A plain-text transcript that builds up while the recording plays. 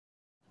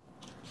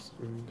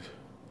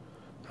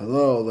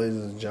Hello, ladies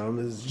and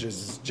gentlemen. This is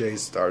just J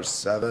Star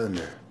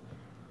 7.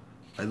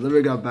 I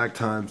literally got back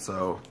time,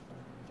 so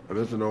I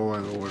don't know why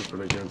the word for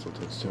the cancel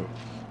this too.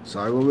 So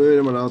I will meet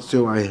anyone else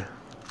too. I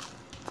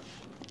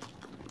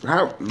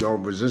have no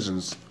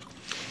resistance.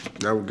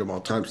 Now we'll give all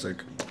time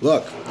sake.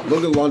 Look at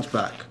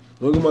lunchbox.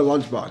 Look at my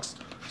lunchbox.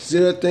 See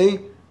that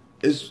thing?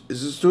 It's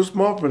just too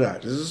small for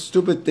that. This is a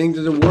stupid thing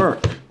that doesn't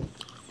work.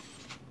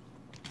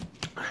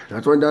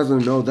 That's why he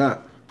doesn't know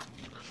that.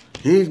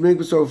 He's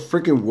making so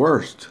freaking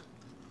worst.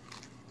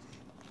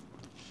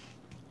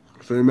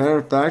 So, as a matter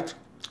of fact,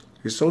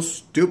 he's so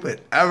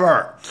stupid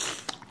ever.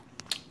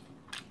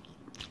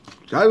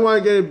 So I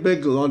want to get a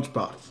big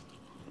lunchbox.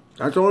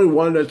 That's the only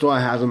one that's what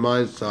I have in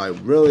mind. So I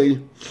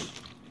really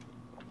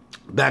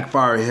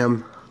backfire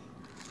him.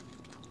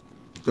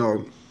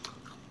 So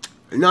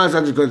not as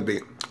such as good to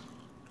be.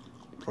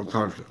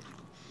 Sometimes.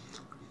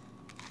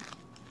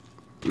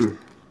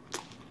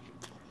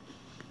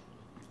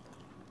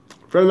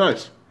 Very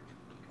nice.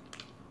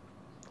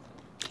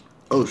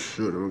 Oh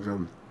shoot, I'm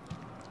gonna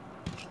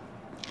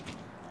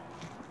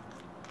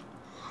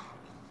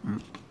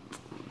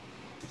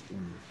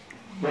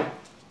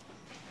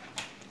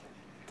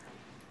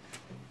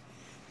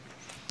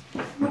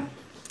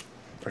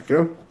Thank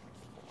you.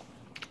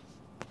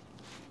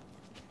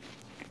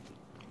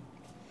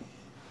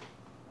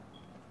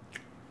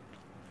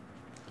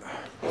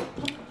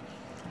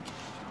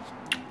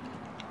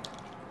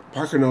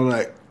 Parking all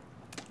night.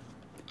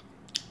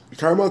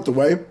 Time out the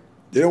way.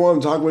 They don't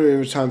want to talk with me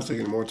every time sick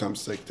and more time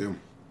sick too.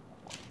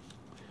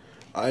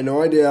 I had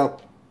no idea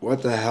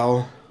what the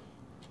hell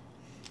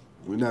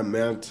we that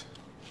meant.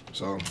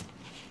 So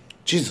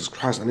Jesus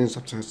Christ, I need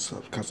to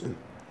stop cussing.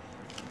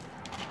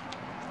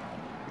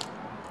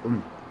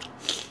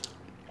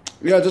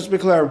 Yeah, just to be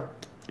clear.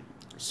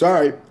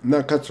 Sorry, I'm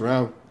not cussing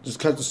around. Just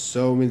cause it's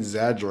so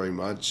exaggerating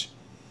much.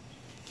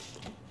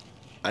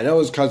 I know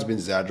it's cause been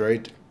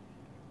exaggerate.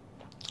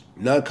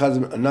 Not cause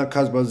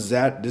about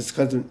that. This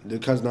cause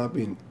not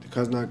being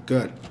because not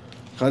good.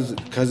 Cause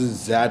it's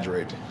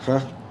exaggerated,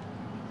 huh?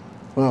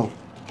 Well,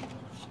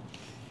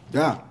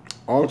 yeah,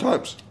 all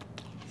times.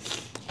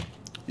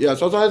 Yeah,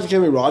 sometimes it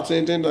can be rotten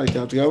anything like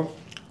that to go.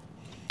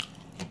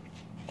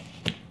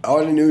 I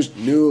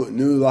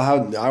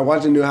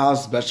watched a new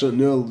house special,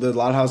 the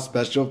Loud House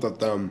special that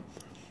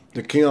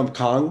the Kingdom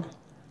Kong.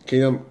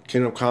 It's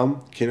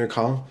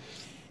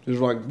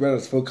like red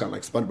as full kind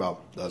like SpongeBob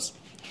does.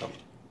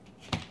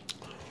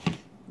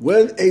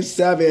 With a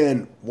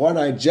 7,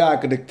 one-eyed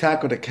Jack and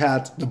attack with the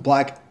cat, the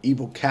black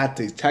evil cat.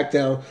 They attack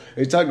down.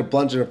 They attack the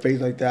bunch in her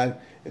face like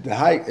that. And the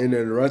hike and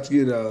then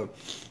rescue the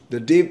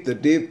deep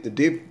and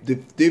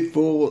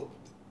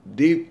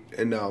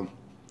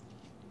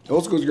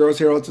old school girls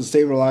hero to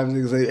save her lives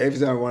because they every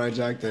time one-eyed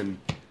Jack. Then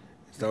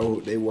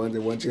so they want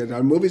to get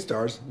on movie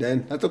stars.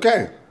 Then that's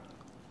okay.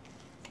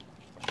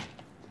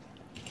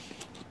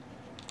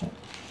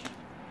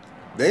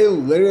 They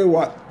literally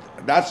what.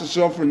 That's the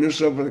show for new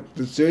show for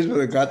the series for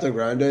the Gato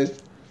Grandes.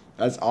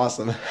 That's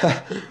awesome.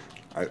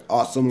 Like,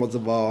 awesome was the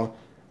ball,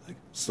 like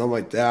something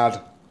like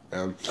that.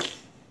 And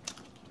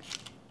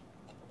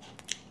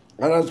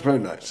that's pretty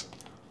nice.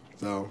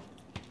 So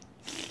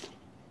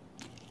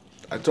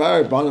I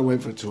tried to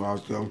wait for 2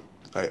 hours ago.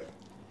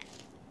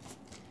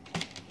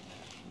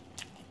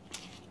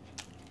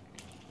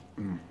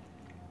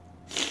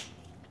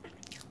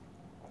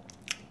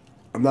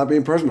 I'm not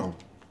being personal.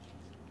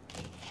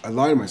 I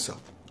lie to myself.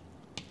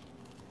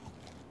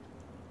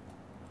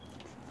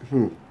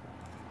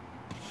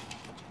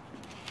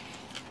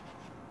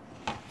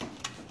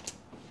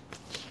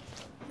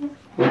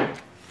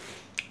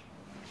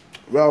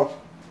 Well,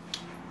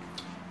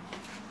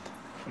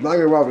 I'm not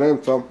gonna rob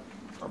them, so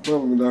I'm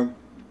putting them down.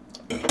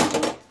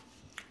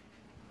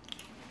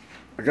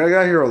 I gotta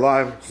get here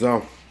alive,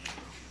 so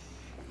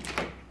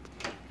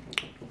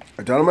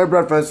I done my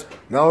breakfast.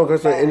 Now I'm gonna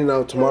start eating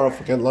out tomorrow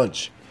for getting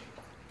lunch.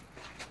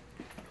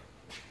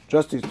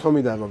 Justice told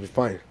me that I'll be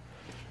fine.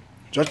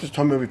 Justice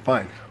told me I'll be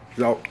fine.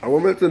 So I will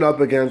mix it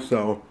up again.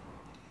 So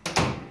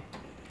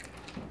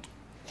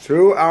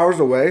 2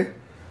 hours away.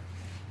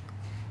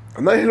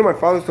 I'm not hitting my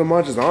father so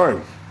much as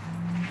arm.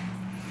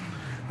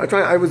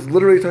 I was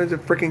literally trying to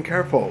freaking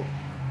careful.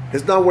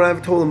 It's not what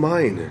I've told him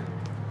mine.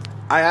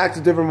 I act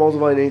a different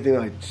multiply anything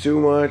like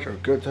too much or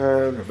good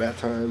times or bad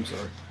times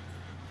or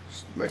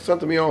makes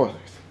sense to me always.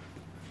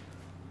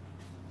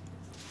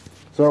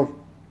 So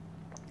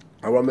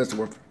I won't miss the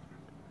word.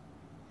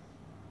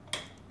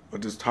 But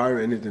just tire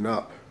anything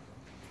up.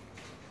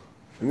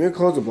 I'm gonna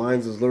close the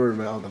blinds. It's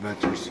literally all the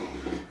ventures.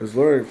 It's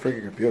literally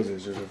freaking confusing.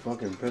 It's just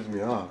fucking pisses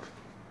me off.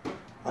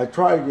 I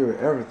try to give it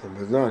everything,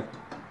 but it's not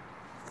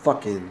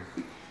fucking.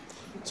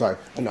 Sorry,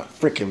 I'm not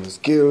freaking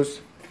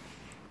excuse.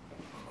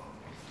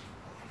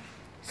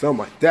 Something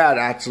like that,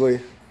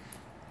 actually.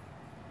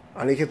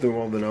 I need to hit the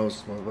wall of the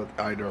nose with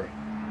either.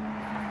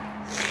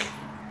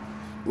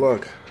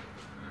 Look,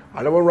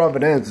 I don't want to rub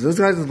it in. This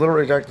guy's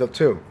literally jacked up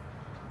too.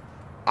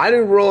 I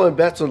didn't roll in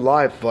bets in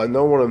life, but I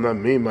know one of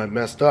me might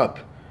messed up.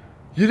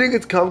 You think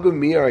it's come with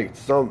me or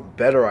some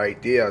better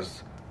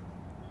ideas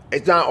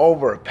It's not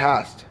over,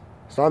 past.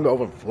 It's not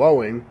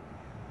overflowing.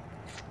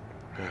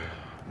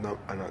 No,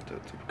 I'm not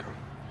doing it.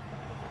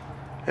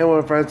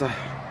 Anyway, friends, at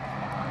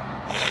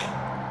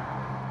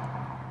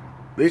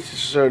least you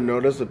should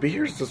notice to be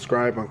here to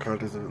subscribe on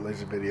content and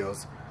lazy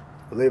videos.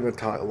 Leave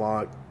a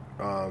lot,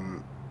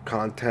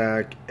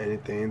 contact,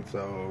 anything.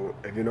 So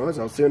if you notice,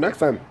 I'll see you next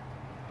time.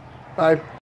 Bye.